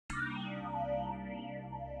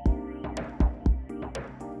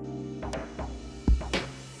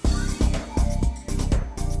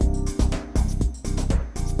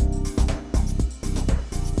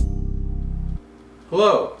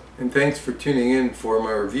Hello, and thanks for tuning in for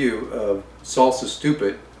my review of Salsa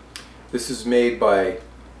Stoopid. This is made by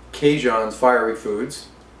CaJohn's Fiery Foods,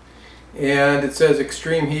 and it says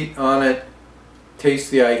extreme heat on it, taste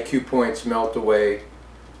the IQ points melt away,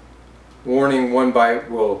 warning, one bite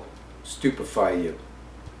will stupefy you.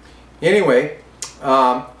 Anyway,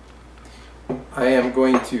 I am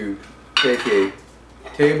going to take a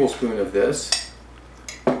tablespoon of this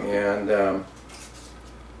and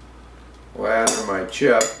lather my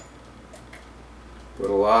chip. Put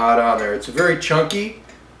a lot on there. It's a very chunky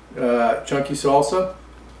salsa.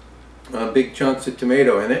 Big chunks of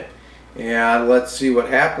tomato in it, and let's see what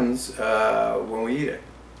happens when we eat it.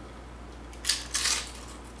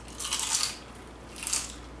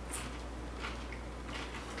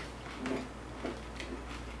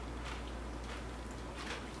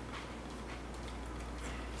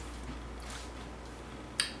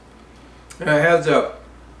 And it has a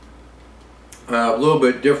little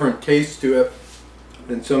bit different taste to it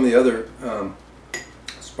than some of the other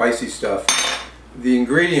spicy stuff. The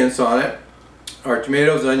ingredients on it are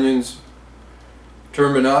tomatoes, onions,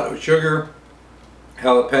 turbinado sugar,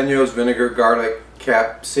 jalapenos, vinegar, garlic,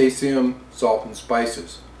 capsaicin, salt, and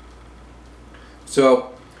spices.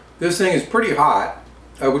 So this thing is pretty hot.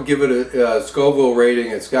 I would give it a Scoville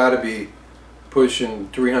rating. It's got to be pushing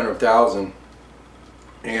 300,000.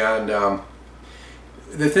 And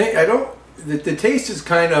the thing, the taste is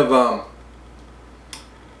kind of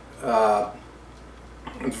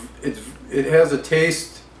it has a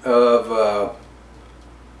taste of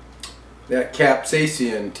that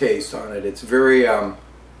capsaicin taste on it. It's very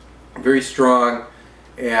very strong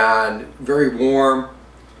and very warm.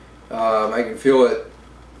 I can feel it,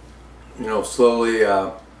 you know, slowly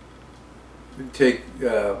want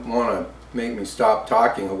to make me stop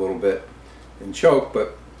talking a little bit and choke,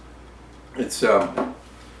 but it's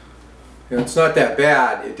it's not that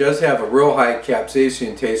bad. It does have a real high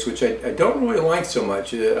capsaicin taste, which I don't really like so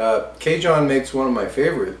much. CaJohn makes one of my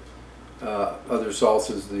favorite other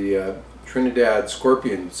salsas, the Trinidad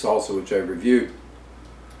Scorpion salsa, which I reviewed.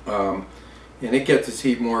 And it gets its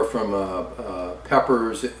heat more from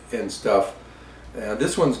peppers and stuff.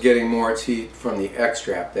 This one's getting more its heat from the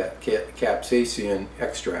extract, that capsaicin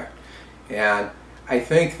extract. And I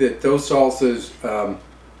think that those salsas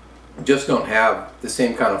just don't have the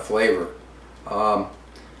same kind of flavor. I'm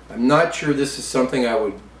not sure this is something I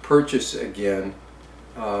would purchase again,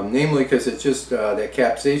 namely because it's just that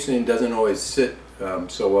capsaicin doesn't always sit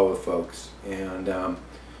so well with folks. And the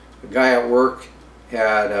guy at work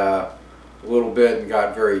had a little bit and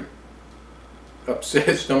got very upset.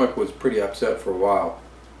 His stomach was pretty upset for a while.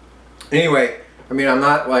 Anyway, I mean, I'm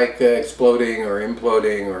not like exploding or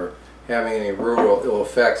imploding or having any real ill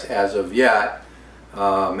effects as of yet.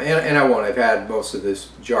 And I won't. I've had most of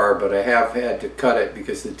this jar, but I have had to cut it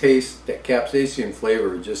because the taste, that capsaicin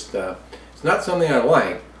flavor, just it's not something I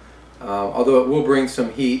like. Although it will bring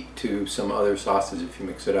some heat to some other sauces if you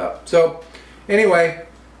mix it up. So anyway,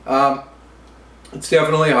 it's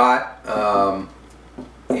definitely hot,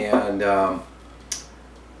 and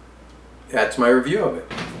that's my review of it.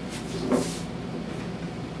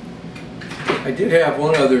 I did have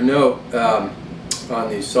one other note on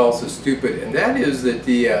the Salsa Stoopid, and that is that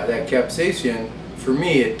that capsaicin, for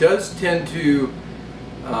me, it does tend to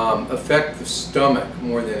affect the stomach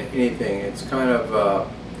more than anything. It's kind of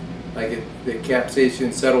like the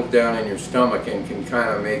capsaicin settles down in your stomach and can kind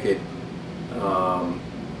of make it, I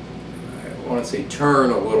want to say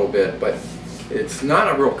turn a little bit, but it's not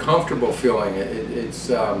a real comfortable feeling.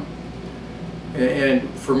 And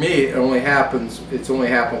for me, it's only happened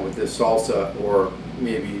with this salsa, or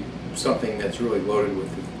maybe something that's really loaded with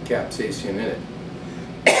the capsaicin in it.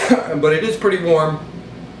 But it is pretty warm,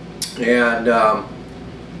 and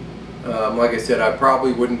like I said, I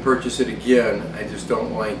probably wouldn't purchase it again. I just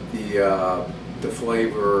don't like the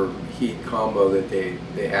flavor heat combo that they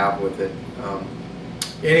have with it.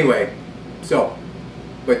 Anyway, so,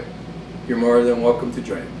 but you're more than welcome to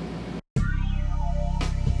join it.